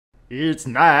It's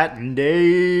night and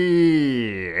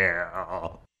day.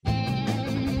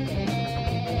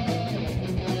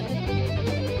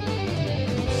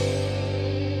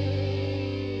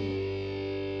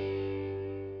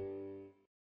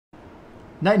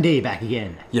 Night and day back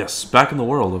again. Yes, back in the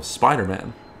world of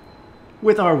Spider-Man.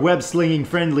 With our web-slinging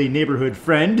friendly neighborhood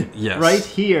friend. Yes. Right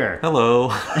here. Hello.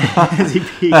 As he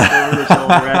peeks over the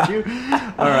shoulder at you.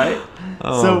 Alright.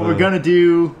 Oh, so man. we're gonna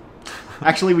do...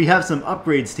 Actually, we have some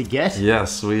upgrades to get.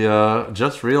 Yes, we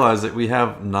just realized that we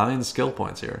have 9 skill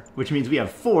points here. Which means we have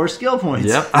 4 skill points.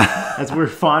 Yep. As we're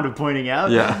fond of pointing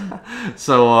out. Yeah.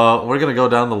 So we're going to go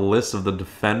down the list of the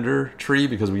Defender tree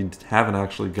because we haven't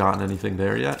actually gotten anything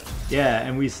there yet. Yeah,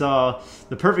 and we saw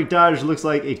the perfect dodge looks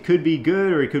like it could be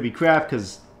good or it could be crap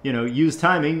because, you know, use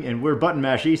timing and we're button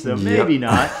mashy, so maybe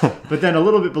not. But then a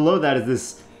little bit below that is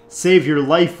this save your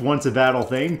life once a battle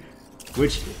thing,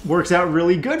 which works out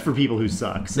really good for people who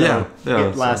suck. So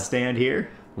get last stand here.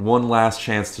 One last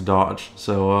chance to dodge.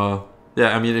 So,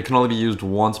 yeah, I mean, it can only be used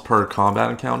once per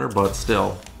combat encounter, but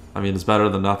still, I mean, it's better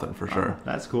than nothing for sure.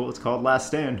 That's cool. It's called Last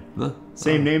Stand.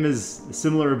 Same name as a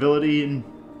similar ability in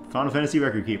Final Fantasy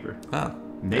Record Keeper.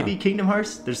 Maybe Kingdom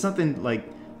Hearts? There's something like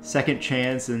Second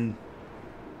Chance and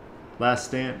Last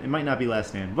Stand. It might not be Last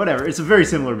Stand. Whatever. It's a very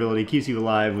similar ability. It keeps you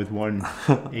alive with 1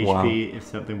 HP if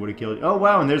something would have killed you. Oh,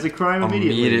 wow. And there's a crime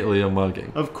immediately. Immediately a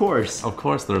mugging. Of course. Of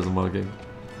course there's a mugging.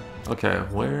 Okay,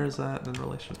 where is that in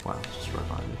relation? Wow, it's just right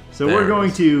behind me. So we're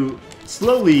going to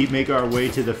slowly make our way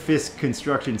to the Fisk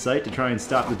construction site to try and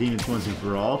stop the demons once and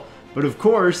for all. But of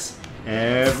course,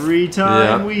 every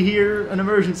time we hear an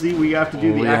emergency, we have to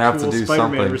do the actual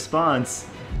Spider-Man response.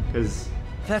 Because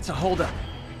that's a holdup.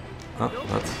 Oh,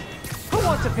 that's... Who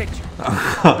wants a picture?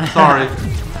 Sorry.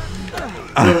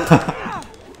 So,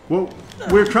 what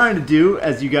we're trying to do,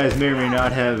 as you guys may or may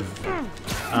not have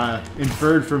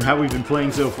inferred from how we've been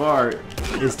playing so far,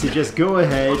 is to just go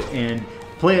ahead and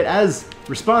play it as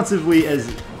responsively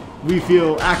as we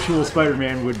feel actual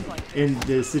Spider-Man would in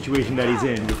the situation that he's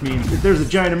in, which means if there's a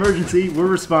giant emergency, we're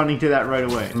responding to that right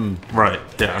away. Right.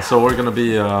 Yeah. So we're gonna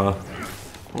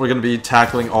be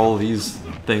tackling all of these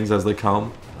things as they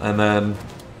come, and then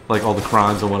like all the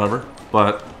crimes or whatever.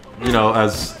 But you know,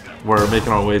 as we're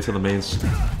making our way to the main, as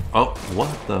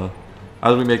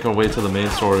we make our way to the main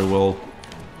story, we'll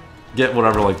get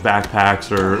whatever like backpacks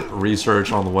or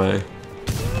research on the way.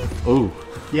 Ooh.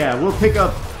 Yeah, we'll pick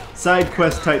up side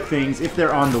quest type things if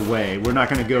they're on the way. We're not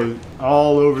going to go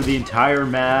all over the entire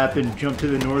map and jump to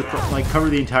the north, like cover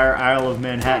the entire Isle of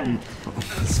Manhattan,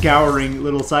 scouring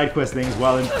little side quest things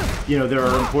while there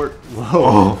are important.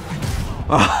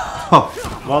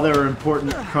 While there are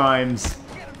important crimes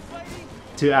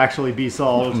to actually be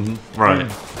solved. Right.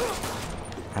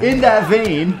 And in that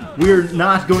vein, we're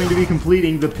not going to be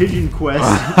completing the pigeon quest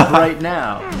right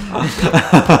now.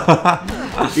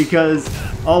 Because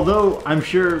although I'm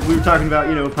sure we were talking about,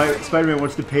 Spider-Man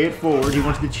wants to pay it forward, he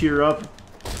wants to cheer up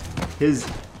his,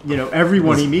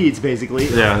 everyone he meets, basically.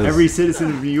 Yeah, every citizen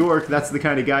of New York, that's the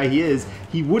kind of guy he is.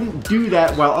 He wouldn't do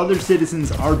that while other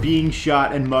citizens are being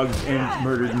shot and mugged and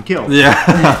murdered and killed. Yeah.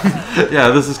 Yeah,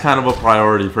 this is kind of a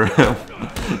priority for him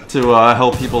to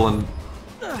help people in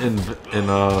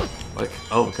like,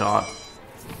 oh god,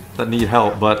 that need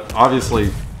help. But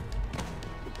obviously,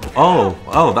 oh,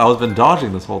 that was been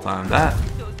dodging this whole time. That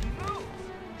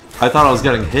I thought I was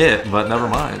getting hit, but never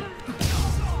mind.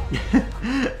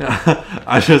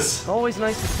 I just always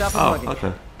nice to stop mugging.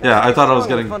 Okay. Yeah, I thought I was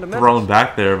getting thrown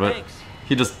back there, but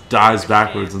he just dives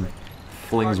backwards and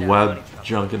flings web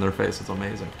junk in their face. It's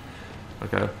amazing.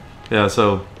 Okay. Yeah.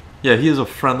 So yeah, he is a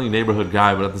friendly neighborhood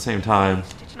guy, but at the same time,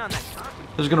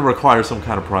 there's going to require some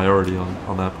kind of priority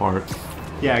on that part.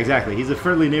 Yeah, exactly. He's a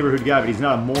friendly neighborhood guy, but he's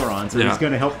not a moron, so he's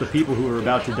going to help the people who are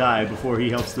about to die before he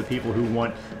helps the people who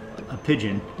want a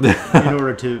pigeon in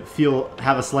order to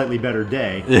have a slightly better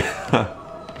day. Yeah.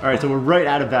 Alright, so we're right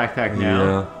out of backpack now.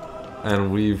 Yeah.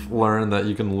 And we've learned that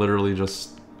you can literally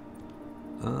just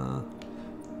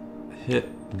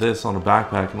hit this on a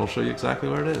backpack and it'll show you exactly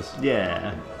where it is.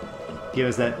 Yeah. Give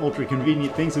us that ultra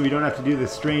convenient thing so we don't have to do the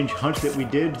strange hunt that we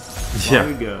did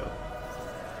long ago.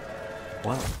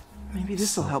 Wow. Maybe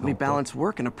this will help me balance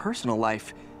work and a personal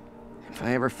life, if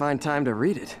I ever find time to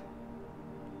read it.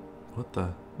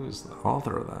 Who's the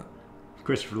author of that?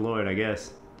 Christopher Lloyd, I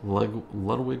guess.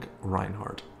 Ludwig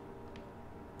Reinhardt.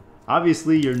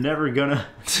 Obviously, you're never gonna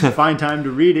find time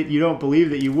to read it. You don't believe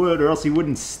that you would, or else you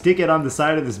wouldn't stick it on the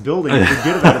side of this building and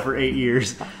forget about it for 8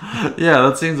 years. Yeah,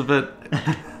 that seems a bit...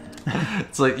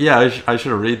 It's like, yeah, I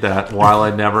should read that while I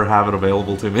never have it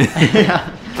available to me. Yeah.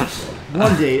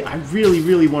 One day, I really,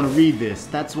 really want to read this.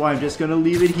 That's why I'm just going to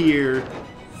leave it here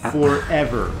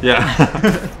forever.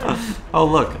 Yeah. Oh,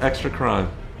 look, extra crime.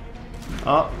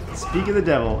 Oh, speak of the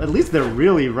devil. At least they're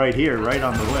really right here, right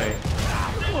on the way.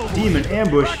 Demon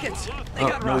ambush.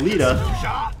 Nolita.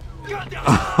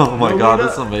 Oh my god,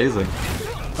 that's amazing.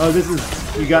 Oh, this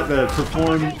is... You got the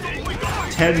perform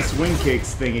 10 swing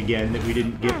kicks thing again that we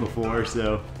didn't get before,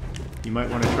 so you might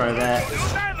want to try that.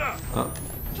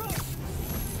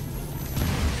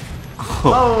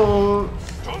 Oh!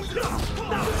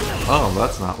 Oh,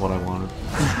 that's not what I wanted.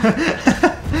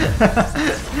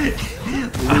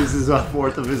 Loses a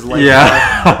fourth of his life.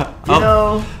 Yeah. You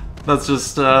know, that's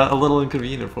just a little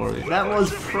inconvenient for me. that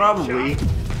was probably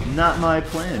not my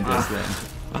plan just then.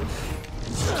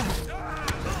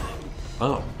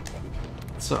 Oh.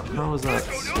 So, how was that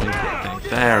swing kick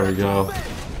thing? There we go.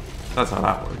 That's how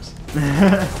that works.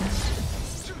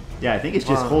 Yeah, I think it's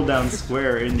just hold down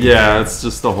square in the Yeah, air. it's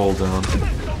just the hold down.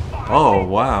 Oh,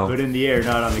 wow. But in the air,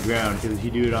 not on the ground, because if you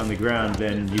do it on the ground,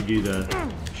 then you do the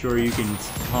sure you can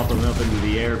pump them up into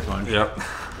the air punch. Yep.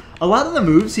 A lot of the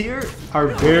moves here are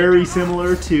very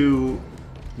similar to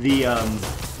the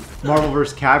Marvel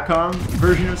vs. Capcom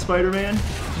version of Spider-Man,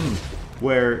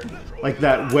 where like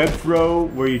that web throw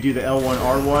where you do the L1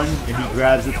 R1 and he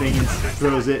grabs the thing and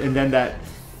throws it, and then that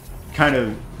kind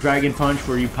of dragon punch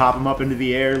where you pop him up into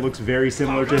the air looks very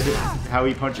similar to how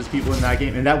he punches people in that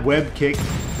game. And that web kick,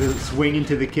 the swing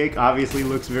into the kick, obviously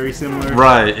looks very similar.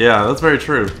 Right, yeah, that's very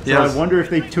true. So Yes. I wonder if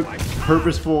they took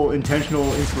purposeful,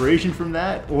 intentional inspiration from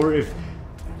that, or if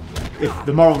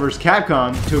the Marvel vs.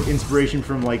 Capcom took inspiration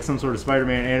from like some sort of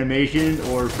Spider-Man animation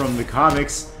or from the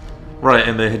comics. Right,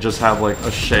 and they just have like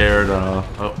a shared,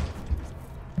 oh,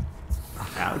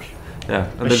 Ouch. yeah.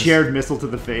 And A they shared missile to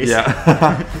the face. Yeah.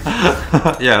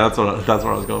 Yeah, that's what I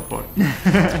was going for.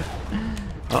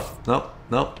 Oh,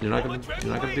 nope, you're not gonna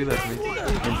do that to me.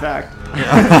 In fact,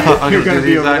 Yeah. I'm You're gonna gonna do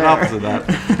be the over exact there. opposite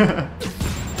of that.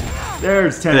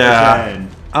 there's 10 Yeah. for 10.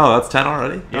 Oh, that's 10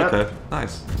 already? Yep. Okay,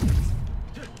 nice.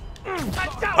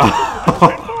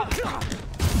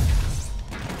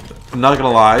 I'm not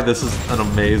gonna lie, this is an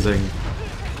amazing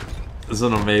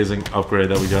upgrade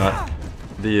that we got.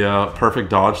 The perfect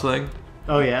dodge thing.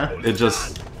 Oh yeah? It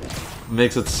just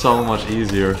makes it so much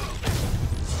easier.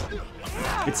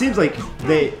 It seems like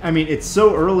it's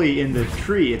so early in the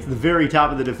tree. It's the very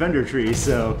top of the Defender tree,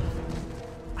 so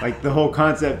like the whole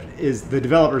concept is the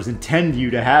developers intend you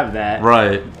to have that.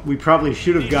 Right. We probably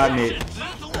should have gotten it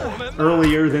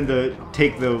earlier than the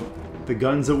take the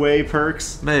guns away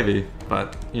perks. Maybe,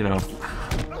 but you know,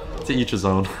 to each his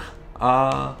own.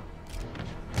 Well,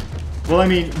 I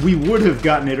mean, we would have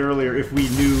gotten it earlier if we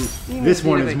knew this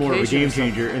one is more of a game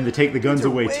changer, and the take the guns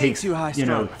away takes,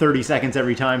 30 seconds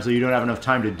every time, so you don't have enough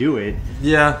time to do it.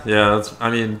 Yeah, that's.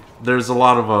 I mean, there's a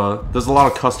lot of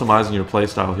customizing your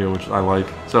playstyle here, which I like.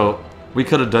 So we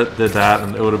could have did that,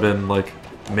 and it would have been like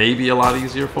maybe a lot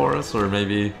easier for us, or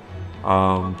maybe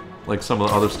like some of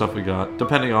the other stuff we got,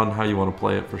 depending on how you want to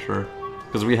play it for sure.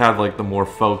 Because we had like the more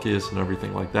focus and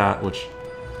everything like that, which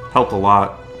helped a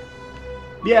lot.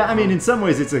 Yeah, I mean, in some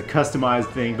ways it's a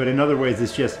customized thing, but in other ways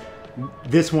it's just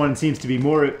this one seems to be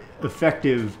more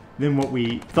effective than what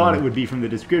we thought it would be from the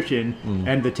description,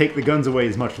 and the take the guns away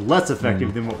is much less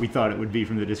effective than what we thought it would be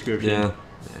from the description. Yeah,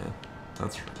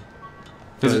 that's true.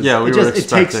 Because yeah, it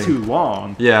takes too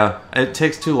long. Yeah, it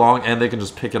takes too long, and they can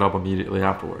just pick it up immediately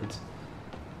afterwards.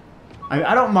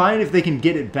 I don't mind if they can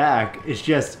get it back. It's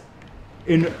just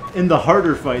in the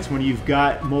harder fights when you've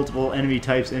got multiple enemy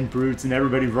types and brutes and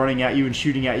everybody running at you and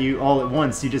shooting at you all at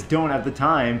once, you just don't have the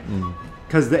time.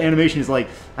 Because the animation is like,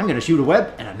 I'm going to shoot a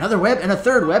web, and another web, and a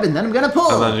third web, and then I'm going to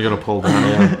pull. And then you're going to pull down,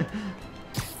 yeah.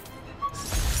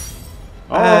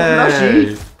 Oh,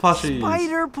 plushie! Plushies.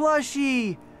 Spider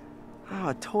plushie! Oh,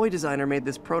 a toy designer made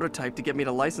this prototype to get me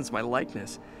to license my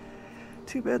likeness.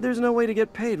 Too bad there's no way to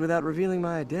get paid without revealing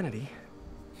my identity.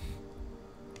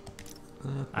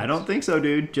 I don't think so,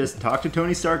 dude. Just talk to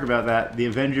Tony Stark about that. The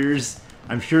Avengers,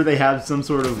 I'm sure they have some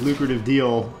sort of lucrative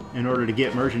deal in order to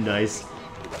get merchandise.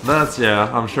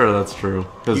 Yeah, I'm sure that's true.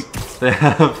 Because they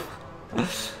have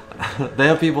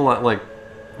people that, like,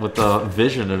 with the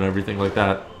vision and everything like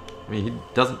that. I mean, he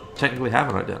doesn't technically have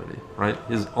an identity, right?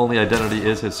 His only identity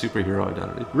is his superhero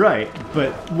identity. Right,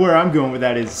 but where I'm going with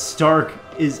that is Stark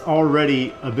is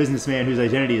already a businessman whose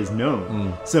identity is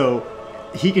known. So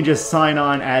he can just sign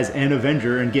on as an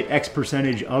Avenger and get X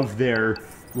percentage of their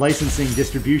licensing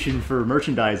distribution for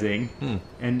merchandising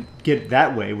and get it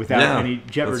that way without any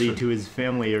jeopardy to his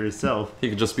family or himself. He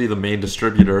could just be the main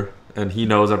distributor, and he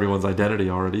knows everyone's identity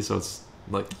already, so it's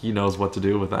like he knows what to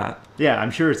do with that. Yeah,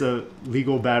 I'm sure it's a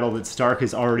legal battle that Stark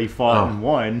has already fought and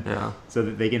won, so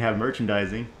that they can have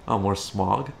merchandising. Oh, more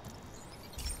smog?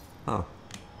 Oh.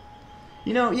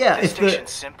 You know, yeah, This if the... station's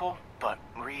simple, but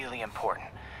really important.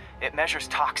 It measures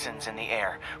toxins in the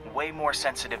air, way more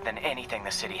sensitive than anything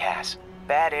the city has.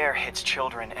 Bad air hits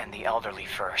children and the elderly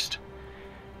first.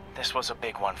 This was a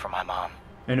big one for my mom.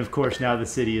 And of course, now the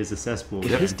city is a cesspool.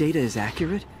 If his data is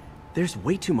accurate, there's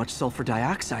way too much sulfur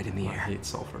dioxide in the I air. hate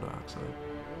sulfur dioxide.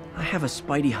 I have a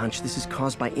spidey hunch this is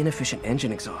caused by inefficient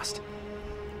engine exhaust.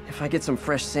 If I get some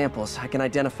fresh samples, I can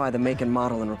identify the make and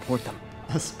model and report them.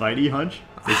 A spidey hunch?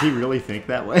 Does he really think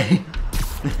that way?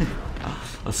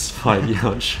 A spidey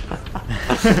hunch.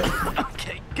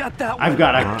 Okay, got that one. I've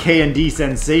got a K&D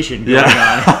sensation going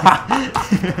on.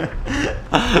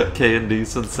 K&D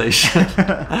sensation.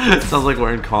 Sounds like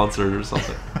we're in concert or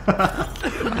something.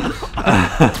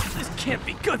 This can't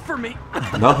be good for me.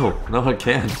 No, it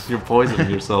can't. You're poisoning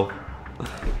yourself.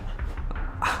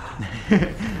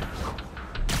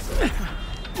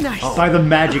 Nice. By the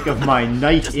magic of my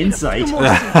night insight,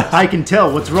 I can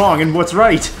tell what's wrong and what's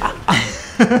right.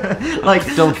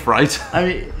 Like, Don't fright. I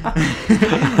mean,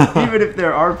 even if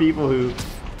there are people who...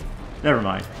 Never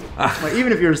mind. Like,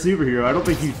 even if you're a superhero, I don't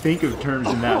think you think of terms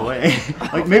in that way.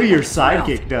 Like, maybe your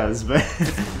sidekick does, but...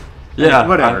 Yeah.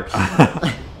 Whatever.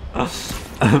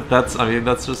 That's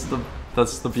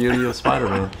the beauty of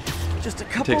Spider-Man. Just a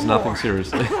He couple takes nothing more.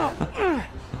 seriously.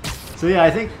 So yeah,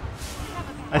 I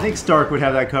think Stark would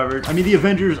have that covered. I mean, the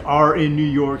Avengers are in New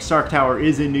York. Stark Tower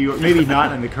is in New York. Maybe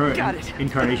not in the current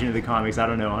incarnation of the comics. I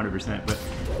don't know 100%. But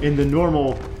in the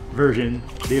normal version,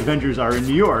 the Avengers are in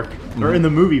New York. Or in the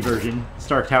movie version,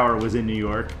 Stark Tower was in New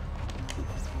York.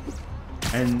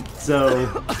 And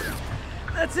so,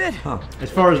 That's it. as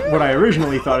far as what I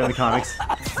originally thought in the comics,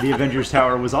 the Avengers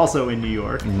Tower was also in New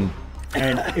York.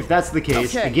 And if that's the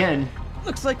case, Okay. again...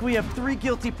 Looks like we have 3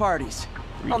 guilty parties.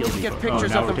 I'll need to get Oh,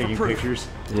 pictures now of we're them taking for proof. pictures.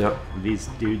 Yep. These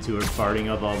dudes who are farting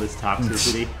up all this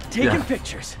toxicity. Taking Yeah.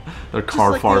 pictures. They're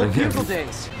car Just like the old farting. Pupil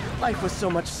days. Life was so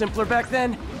much simpler back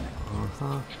then.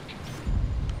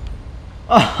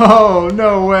 Oh,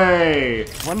 no way!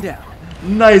 One down.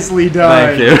 Nicely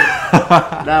done. Thank you.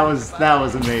 That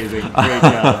was amazing. Great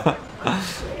job.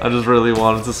 I just really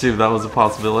wanted to see if that was a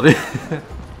possibility.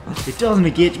 It doesn't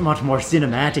get much more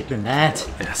cinematic than that.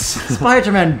 Yes.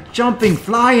 Spider-Man jumping,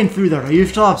 flying through the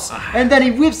rooftops, and then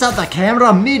he whips out the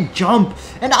camera mid-jump,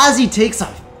 and as he takes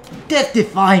a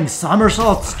death-defying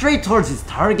somersault straight towards his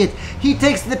target, he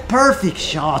takes the perfect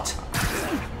shot.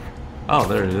 Oh,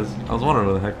 there it is. I was wondering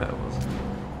what the heck that was.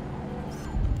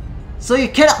 So you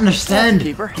cannot understand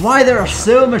Keeper. why there are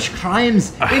so much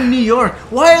crimes in New York.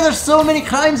 Why are there so many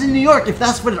crimes in New York if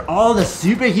that's where all the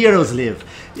superheroes live?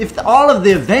 If all of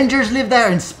the Avengers live there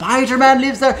and Spider-Man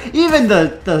lives there, even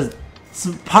the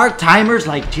part-timers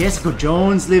like Jessica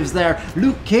Jones lives there,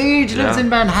 Luke Cage lives Yeah. in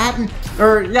Manhattan,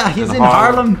 or yeah, he's in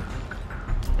Harlem. Harlem,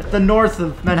 at the north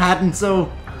of Manhattan,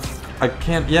 so... I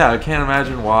can't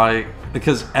imagine why,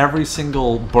 because every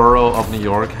single borough of New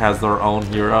York has their own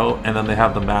hero, and then they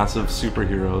have the massive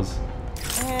superheroes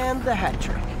And the hat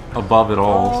trick. above it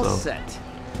all, so. Set.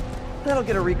 That'll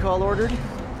get a recall ordered,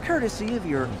 courtesy of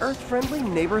your Earth-friendly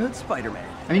neighborhood Spider-Man.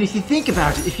 I mean, if you think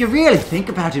about it, if you really think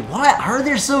about it, why are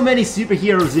there so many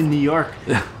superheroes in New York?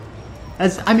 Yeah.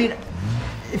 I mean,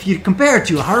 if you compare it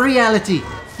to our reality,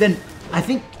 then I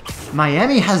think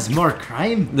Miami has more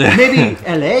crime. Maybe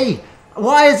LA.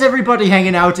 Why is everybody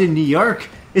hanging out in New York?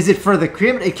 Is it for the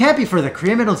criminals? It can't be for the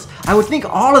criminals. I would think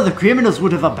all of the criminals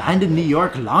would have abandoned New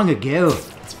York long ago.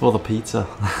 It's for the pizza.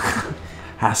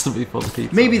 Has to be for the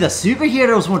pizza. Maybe the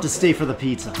superheroes want to stay for the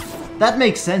pizza. That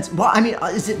makes sense. Well, I mean,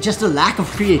 is it just a lack of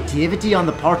creativity on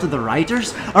the part of the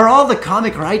writers? Are all the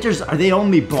comic writers, are they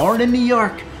only born in New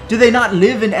York? Do they not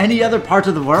live in any other part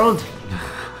of the world?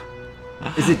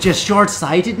 Is it just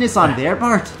short-sightedness on their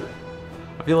part?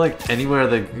 I feel like anywhere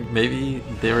maybe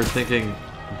they were thinking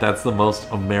that's the most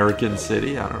American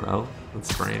city. I don't know.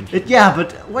 That's strange. Yeah,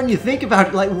 but when you think about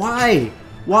it, like, why?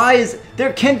 Why is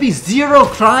there can be 0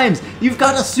 crimes? You've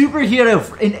got a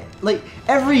superhero in like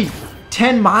every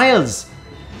 10 miles.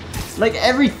 Like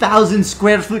every 1,000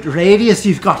 square foot radius,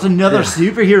 you've got another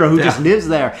superhero who just lives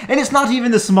there. And it's not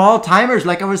even the small timers,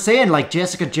 like I was saying, like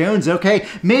Jessica Jones, okay?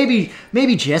 Maybe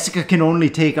Jessica can only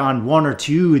take on 1 or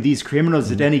 2 of these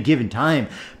criminals at any given time.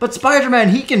 But Spider-Man,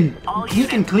 he can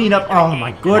clean up, oh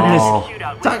my goodness. Oh.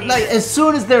 Like, as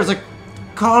soon as there's a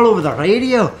call over the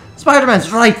radio,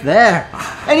 Spider-Man's right there.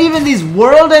 And even these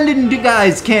world-ending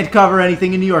guys can't cover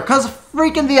anything in New York because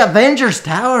freaking the Avengers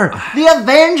Tower. The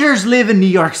Avengers live in New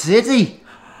York City.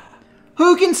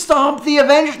 Who can stomp the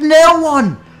Avengers? No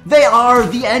one. They are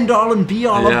the end-all and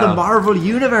be-all of the Marvel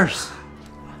Universe.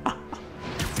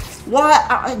 Why?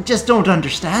 I just don't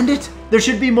understand it. There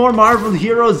should be more Marvel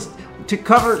heroes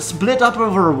to split up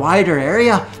over a wider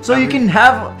area, so you can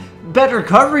have better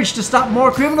coverage to stop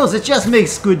more criminals. It just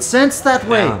makes good sense that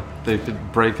way. Yeah, they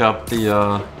could break up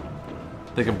the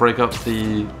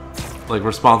like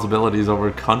responsibilities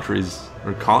over countries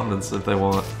or continents if they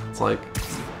want. It's like,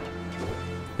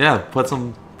 yeah, put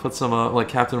some like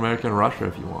Captain America in Russia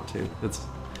if you want to. It's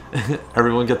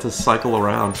everyone gets to cycle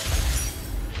around.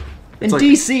 In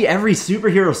DC, every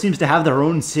superhero seems to have their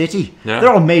own city. Yeah. They're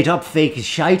all made up fake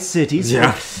shite cities.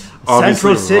 Yeah. Like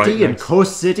Central City right and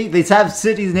Coast City. They have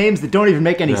cities names that don't even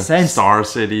make any sense. Star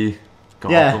City,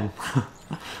 Gotham. Yeah.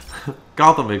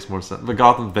 Gotham makes more sense, but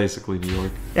Gotham's basically New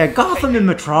York. Yeah, Gotham and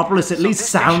Metropolis at least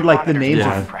sound like the names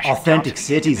of authentic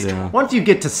cities. Yeah. Once you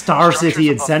get to Star City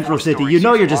and Central City, you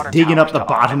know you're just digging up the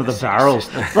bottom of the barrel.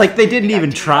 Like, they didn't even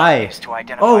try.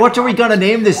 Oh, what are we gonna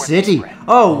name this city?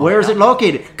 Oh, where is it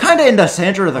located? Kinda in the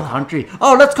center of the country.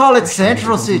 Oh, let's call it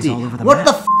Central City. What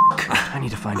the f***? I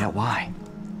need to find out why.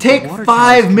 Take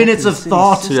 5 minutes of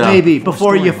thought, maybe,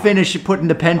 before you finish putting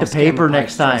the pen to paper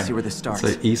next time. See where this starts.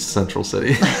 Say East Central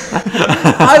City.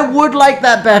 I would like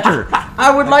that better.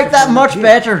 I would like that much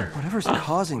better. Whatever's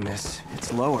causing this,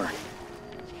 it's lower.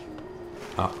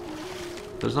 Oh.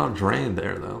 There's not a drain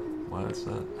there, though. Why is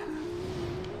that?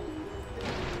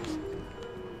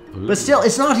 But still,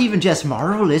 it's not even just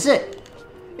Marvel, is it?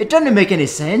 It doesn't make any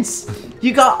sense.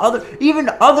 You got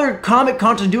even other comic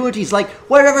continuities, like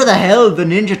wherever the hell the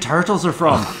Ninja Turtles are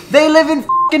from. They live in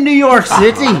f***ing New York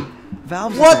City.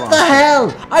 Valves What the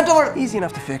hell? I don't... Easy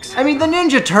enough to fix. I mean, the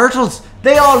Ninja Turtles,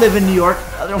 they all live in New York,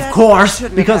 of course,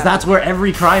 because that's where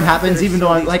every crime happens, even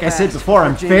though, like I said before,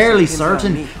 I'm fairly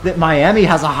certain that Miami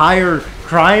has a higher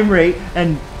crime rate,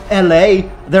 and LA,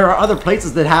 there are other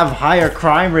places that have higher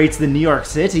crime rates than New York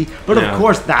City, but of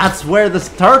course that's where the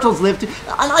Turtles live too.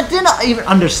 And I didn't even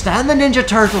understand the Ninja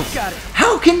Turtles.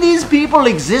 How can these people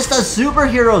exist as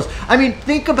superheroes? I mean,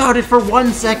 think about it for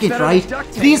 1 second, right?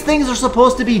 These things are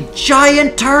supposed to be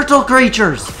giant turtle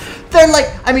creatures. They're like,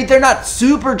 I mean, they're not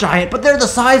super giant, but they're the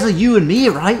size of you and me,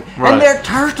 right? And they're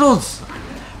turtles.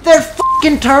 They're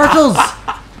fucking turtles.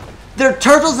 They're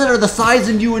turtles that are the size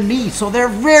of you and me, so they're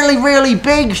really, really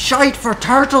big shite for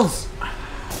turtles.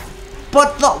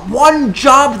 But the one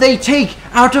job they take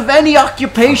out of any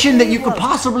occupation that you could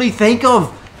possibly think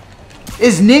of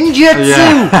is ninjutsu.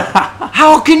 Yeah.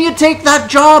 How can you take that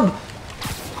job?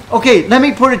 Okay, let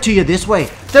me put it to you this way.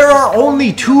 There are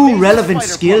only 2 relevant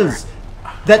skills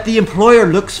that the employer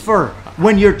looks for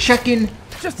when you're checking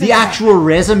the actual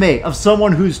resume of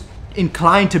someone who's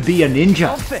inclined to be a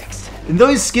ninja. And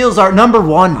those skills are, number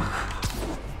 1,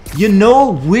 you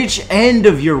know which end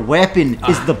of your weapon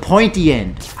is the pointy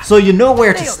end, so you know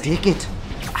where to stick it.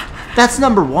 That's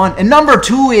number 1. And number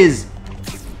 2 is,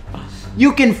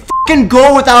 you can fucking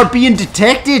go without being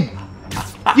detected.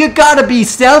 You gotta be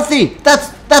stealthy.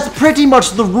 That's pretty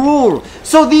much the rule.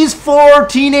 So these 4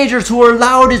 teenagers who are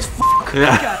loud as fuck,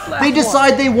 they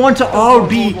decide they want to all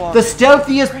be the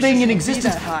stealthiest thing in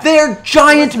existence. They're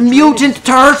giant mutant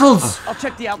turtles. I'll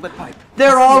check the outlet pipe.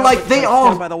 They're all like,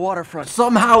 by the waterfront.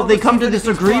 somehow they come to this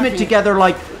agreement together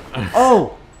like,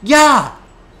 oh, yeah,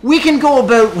 we can go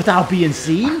about without being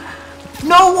seen.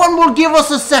 No one will give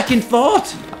us a second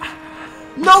thought.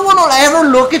 No one will ever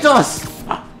look at us.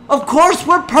 Of course,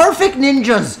 we're perfect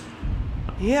ninjas.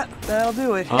 Yeah, that'll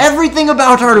do it. Everything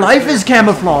about our life is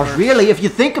camouflage, really. If you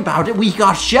think about it, we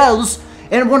got shells,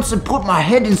 and once I put my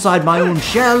head inside my own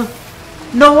shell,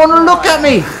 no one will look at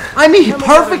me. I'm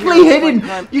perfectly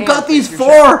hidden. You got these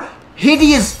 4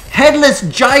 hideous, headless,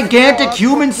 gigantic,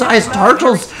 human-sized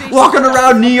turtles walking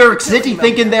around New York City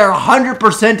thinking they're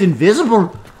 100%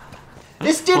 invisible.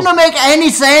 This didn't make any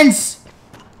sense.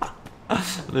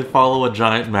 They follow a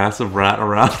giant, massive rat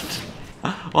around.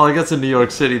 Well, I guess in New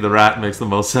York City, the rat makes the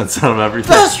most sense out of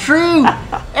everything. That's true.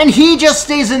 And he just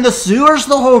stays in the sewers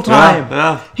the whole time.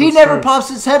 Yeah, he never pops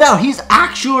his head out. He's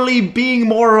actually being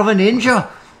more of a ninja.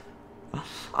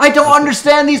 I don't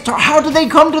understand these. How do they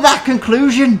come to that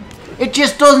conclusion? It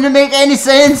just doesn't make any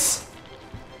sense.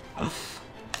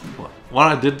 What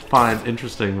I did find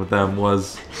interesting with them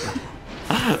was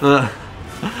the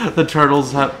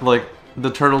turtles have the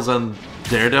turtles and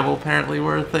Daredevil apparently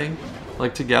were a thing,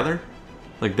 like together,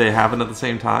 like they happen at the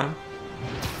same time,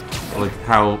 like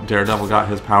how Daredevil got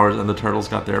his powers and the turtles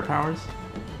got their powers.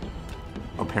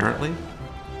 Apparently,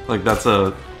 like that's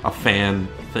a fan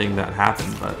thing that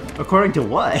happened, but according to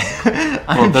what?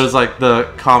 Well, there's like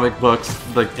the comic books,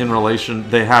 like in relation,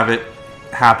 they have it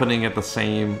happening at the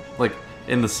same, like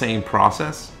in the same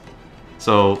process.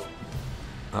 So,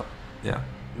 yeah.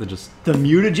 The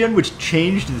mutagen which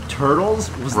changed the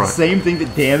turtles was the same thing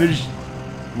that damaged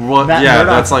What? Matt Yeah,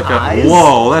 Murdock's that's like eyes? a...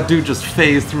 Whoa, that dude just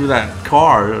phased through that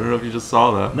car. I don't know if you just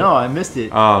saw that. No, I missed it.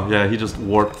 Oh, yeah, he just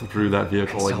warped through that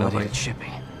vehicle like nothing. Consolidated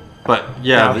shipping. But,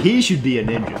 yeah. Now, he should be a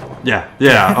ninja.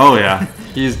 Yeah, oh yeah.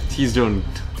 He's doing...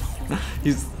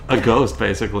 He's a ghost,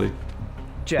 basically.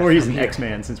 Jeff, Or he's I'm an here.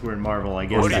 X-Man, since we're in Marvel. I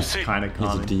guess What do you that's see? kind of He's a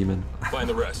common. demon. Find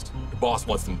the rest. The boss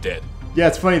wants them dead. Yeah,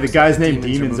 it's funny. The guys named Demons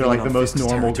are Demons are moving like the on most fixed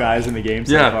normal territory. guys in the game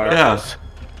so Yeah, far. yeah.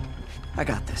 I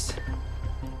got this.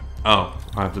 Oh,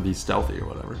 I have to be stealthy or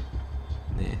whatever.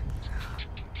 Yeah.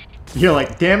 You're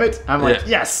like, damn it. I'm like, Yeah.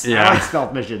 yes, Yeah. I like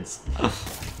stealth missions.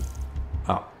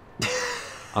 Oh.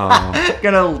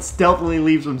 Gonna stealthily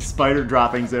leave some spider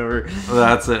droppings over.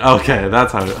 That's it. Okay,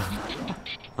 that's how to...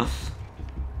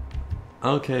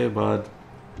 Okay, bud.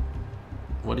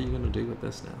 What are you gonna do with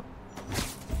this now?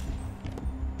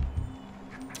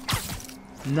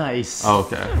 Nice.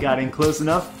 Okay. Got in close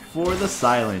enough for the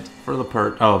silent. For the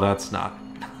perk. Oh, that's not...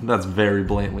 That's very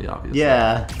blatantly obvious.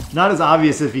 Yeah, not as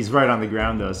obvious if he's right on the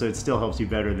ground though, so it still helps you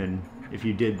better than if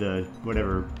you did the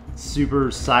whatever super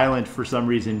silent for some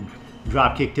reason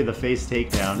drop kick to the face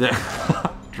takedown.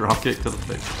 Yeah. Drop kick to the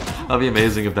face. That'd be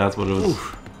amazing if that's what it was.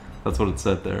 Oof. That's what it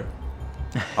said there.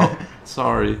 Oh,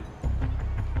 sorry.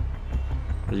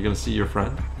 Are you gonna see your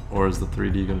friend, or is the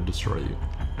 3D gonna destroy you?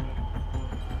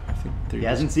 I think 3D. He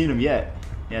hasn't seen him yet.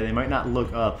 Yeah, they might not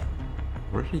look up.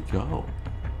 Where did he go?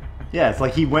 Yeah, it's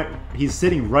like he's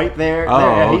sitting right there. Oh, there.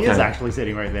 Yeah, he is okay. actually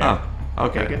sitting right there. Oh,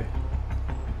 okay. good.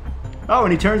 Oh,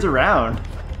 and he turns around.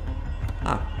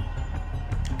 Ah.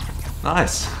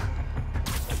 Nice.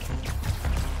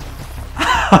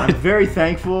 I'm very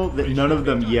thankful that none of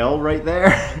them yell right there.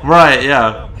 Right,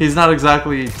 yeah. He's not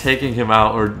exactly taking him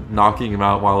out or knocking him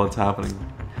out while it's happening.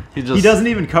 He just... He doesn't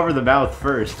even cover the mouth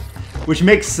first, which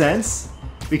makes sense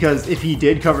because if he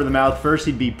did cover the mouth first,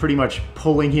 he'd be pretty much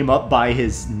pulling him up by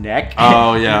his neck.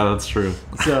 Oh, yeah, that's true.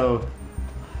 So,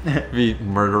 Be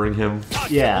murdering him.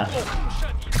 yeah.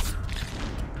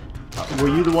 Were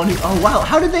you the one who... Oh, wow.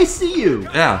 How did they see you?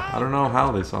 Yeah, I don't know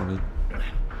how they saw me.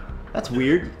 That's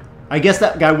weird. I guess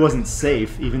that guy wasn't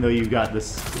safe, even though you got the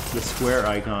square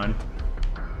icon.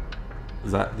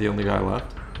 Is that the only guy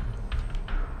left?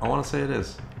 I want to say it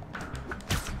is.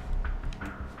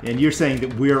 And you're saying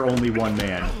that we're only one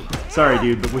man. Sorry,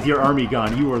 dude, but with your army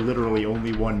gone, you are literally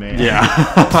only one man. Yeah.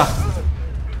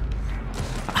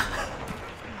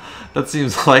 That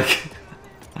seems like...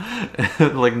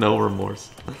 like no remorse.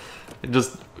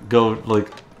 Just go, like,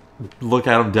 look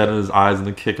at him dead in his eyes and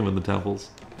then kick him in the temples.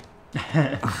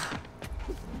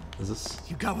 Is this...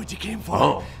 You got what you came for.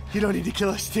 Oh. You don't need to kill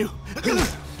us too.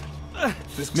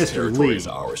 This Mr. territory Lee. is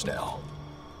ours now.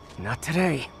 Not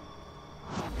today.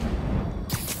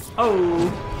 Oh.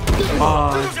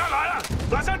 Bye.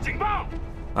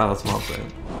 Oh, that's what I'm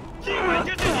saying.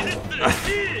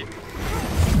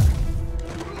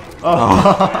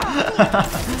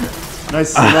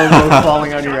 Nice slow-mo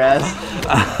falling on your ass.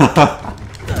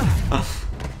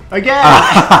 Again!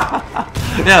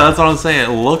 Yeah, that's what I'm saying.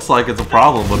 It looks like it's a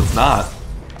problem, but it's not.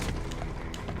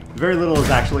 Very little is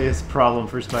actually a problem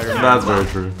for Spider-Man. That's very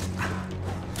true.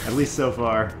 At least so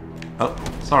far. Oh,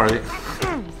 sorry.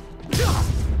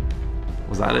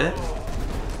 Was that it?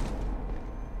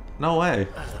 No way.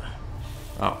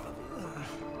 Oh.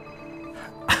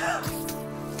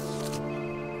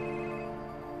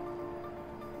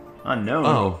 Unknown.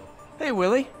 Oh. Hey,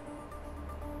 Willie.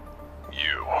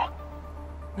 You.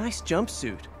 Nice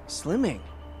jumpsuit. Slimming.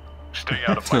 Stay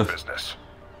out of my business.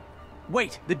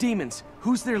 Wait, the demons.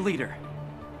 Who's their leader?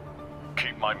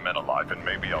 Keep my men alive and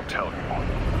maybe I'll tell you.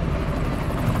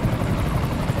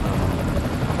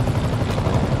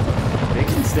 They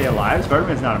can stay alive.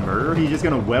 Spider-Man's not a murderer. He's just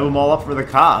gonna web them all up for the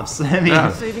cops. I mean,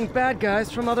 Yeah. Saving bad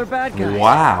guys from other bad guys.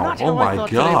 Wow. Not Oh how I my thought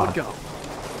today would God. go.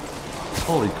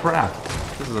 Holy crap.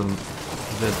 This is a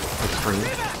bit extreme.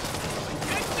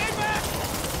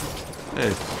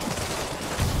 Hey.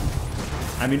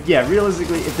 I mean, yeah,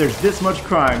 realistically, if there's this much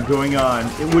crime going on,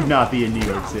 it would not be in New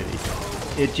York City.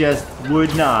 It just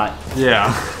would not.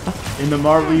 Yeah. In the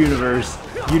Marvel Universe,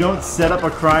 you don't set up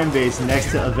a crime base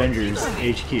next to Avengers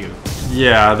HQ.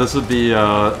 Yeah, this would be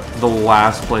the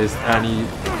last place any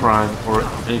crime or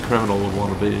any criminal would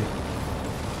want to be.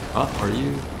 Oh, are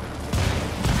you?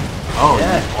 Oh,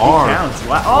 Yeah, you he are. counts.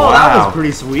 Wow. Oh, that Wow. was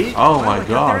pretty sweet. Oh Well, my I got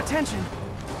their god. attention.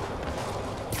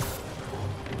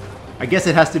 I guess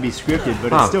it has to be scripted,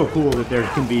 but Huh. it's still cool that there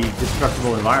can be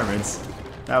destructible environments.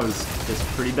 That was just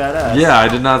pretty badass. Yeah, I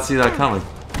did not see that coming.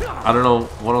 I don't know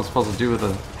what I'm supposed to do with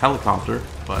a helicopter,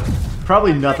 but...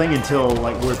 Probably nothing until,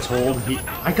 like, we're told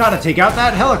I gotta take out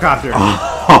that helicopter!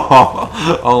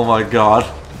 Oh my god.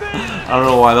 I don't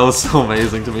know why that was so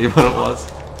amazing to me, but it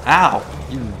was. Ow!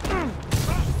 You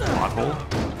pothole.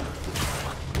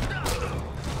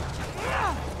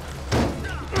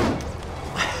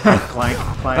 Clank,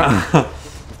 clank.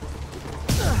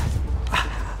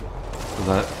 Is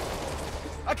that?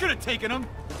 I could have taken him.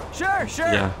 Sure,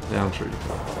 sure. Yeah, I'm sure you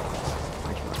can.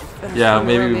 Better Yeah, swing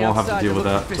maybe around we the won't have to outside deal with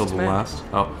look that for till fist the man. last.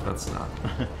 Oh, that's not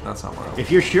what If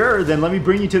you're sure, then let me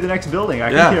bring you to the next building. I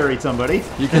can Yeah. carry somebody.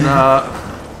 you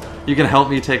can help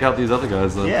me take out these other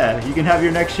guys then. Yeah, you can have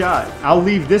your next shot. I'll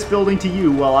leave this building to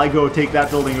you while I go take that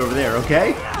building over there,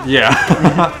 okay?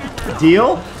 Yeah.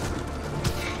 Deal?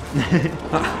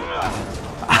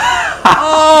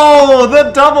 Oh,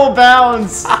 the double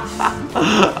bounce!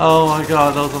 Oh my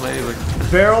god, that was amazing.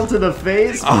 Barrel to the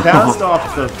face, bounced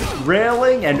off the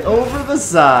railing and over the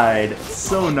side.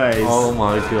 So nice. Oh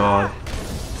my god.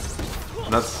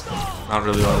 That's not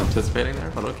really what I was anticipating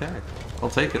there, but okay. I'll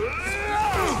take it.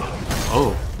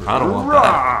 Oh, I don't want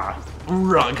that.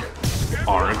 Rug.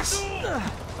 Args.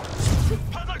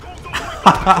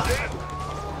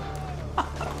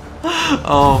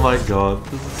 Oh my god,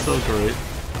 this is so great.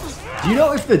 Do you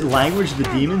know if the language the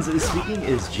demons is speaking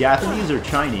is Japanese or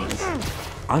Chinese?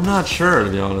 I'm not sure, to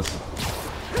be honest.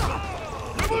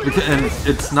 And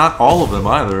it's not all of them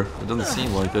either. It doesn't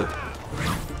seem like it.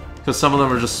 Because some of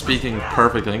them are just speaking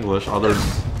perfect English. Others,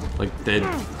 like, it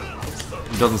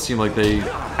doesn't seem like they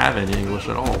have any English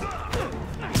at all.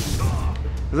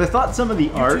 Because I thought some of the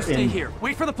art Stay here.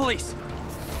 Wait for the police.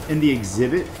 in the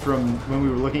exhibit from when we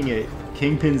were looking at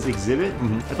Kingpin's exhibit,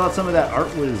 I thought some of that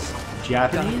art was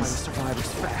Gotta find the Japanese. survivors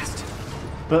fast.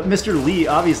 But Mr. Lee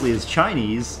obviously is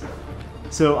Chinese,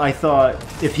 so I thought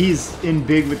if he's in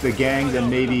big with the gang, then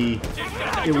maybe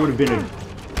it would have been a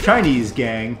Chinese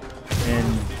gang,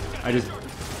 and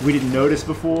we didn't notice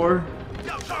before.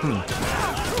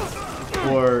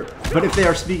 But if they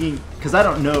are speaking, because I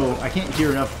don't know, I can't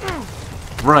hear enough.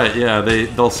 Right, yeah,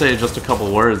 they'll say just a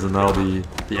couple words and that'll be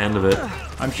the end of it.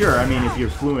 I'm sure. I mean, if you're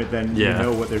fluent, then Yeah. you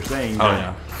know what they're saying. Oh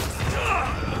yeah.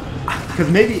 Because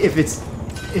maybe if it's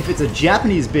a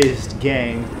Japanese-based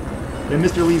gang, then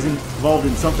Mr. Lee's involved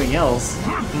in something else,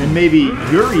 and maybe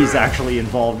Yuri's actually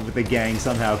involved with the gang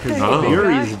somehow, because Oh.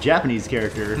 Yuri's a Japanese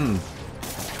character.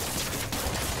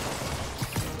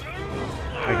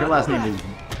 Like her last name is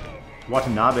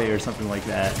Watanabe or something like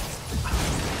that.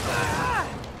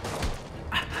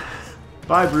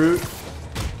 Bye, Brute.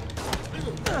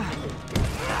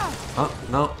 Oh,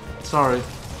 no, sorry.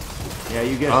 Yeah,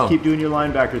 you guys Oh. keep doing your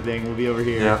linebacker thing. We'll be over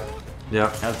here. Yeah, yeah.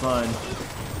 Have fun.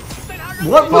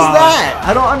 What was that?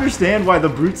 I don't understand why the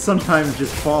brutes sometimes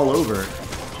just fall over.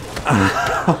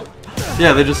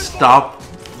 Yeah, they just stop,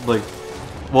 like,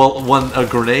 well, when a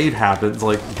grenade happens,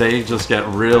 like, they just get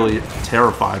really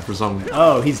terrified for some...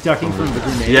 Oh, he's ducking from the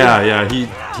grenade? Yeah,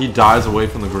 he dies away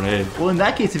from the grenade. Well, in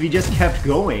that case, if he just kept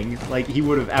going, like, he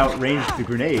would have outranged the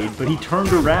grenade, but he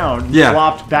turned around, Yeah,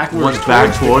 flopped backwards went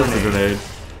back towards the grenade.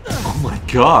 Oh my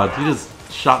god, he just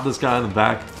shot this guy in the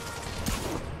back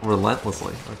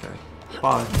relentlessly. Okay,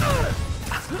 bye.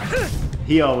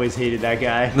 He always hated that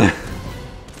guy.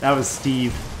 That was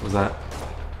Steve. Was that?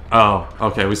 Oh,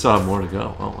 okay, we still have more to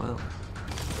go. Oh, wow.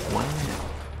 Wow.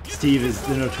 Steve is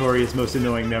the notorious most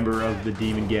annoying member of the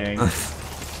demon gang.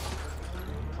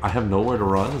 I have nowhere to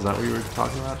run? Is that what you were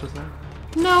talking about just now?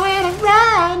 Nowhere to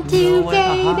run to,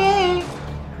 Nowhere to baby.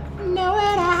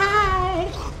 Nowhere to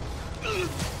hide.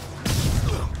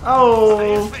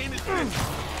 Oh!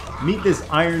 Meet this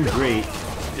iron grate.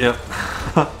 Yep.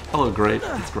 Hello, great.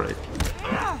 It's great.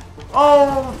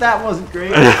 Oh, that wasn't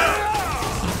great.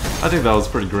 I think that was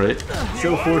pretty great.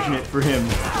 So fortunate for him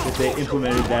that they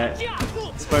implemented that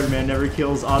Spider-Man never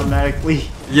kills automatically.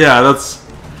 Yeah, that's...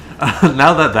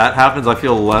 now that that happens, I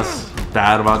feel less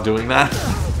bad about doing that.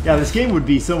 Yeah, this game would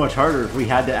be so much harder if we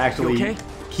had to actually okay?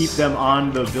 keep them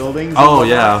on the buildings. Oh,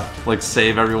 yeah. Like,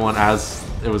 save everyone as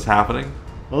it was happening.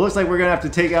 Well, it looks like we're going to have to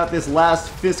take out this last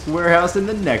Fisk warehouse in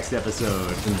the next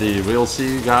episode. Indeed. We'll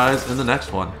see you guys in the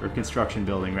next one. Or construction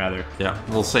building, rather. Yeah,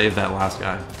 we'll save that last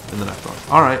guy in the next one.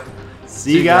 Alright.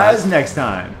 See you guys next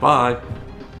time. Bye.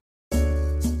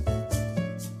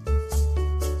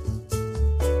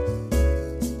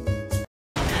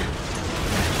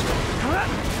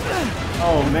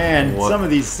 Oh, man. What? Some of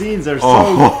these scenes are so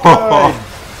Oh.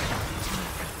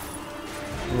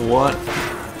 good. What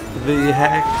the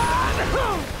heck?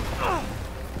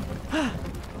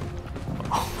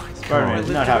 Spider-Man's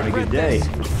not having a good day.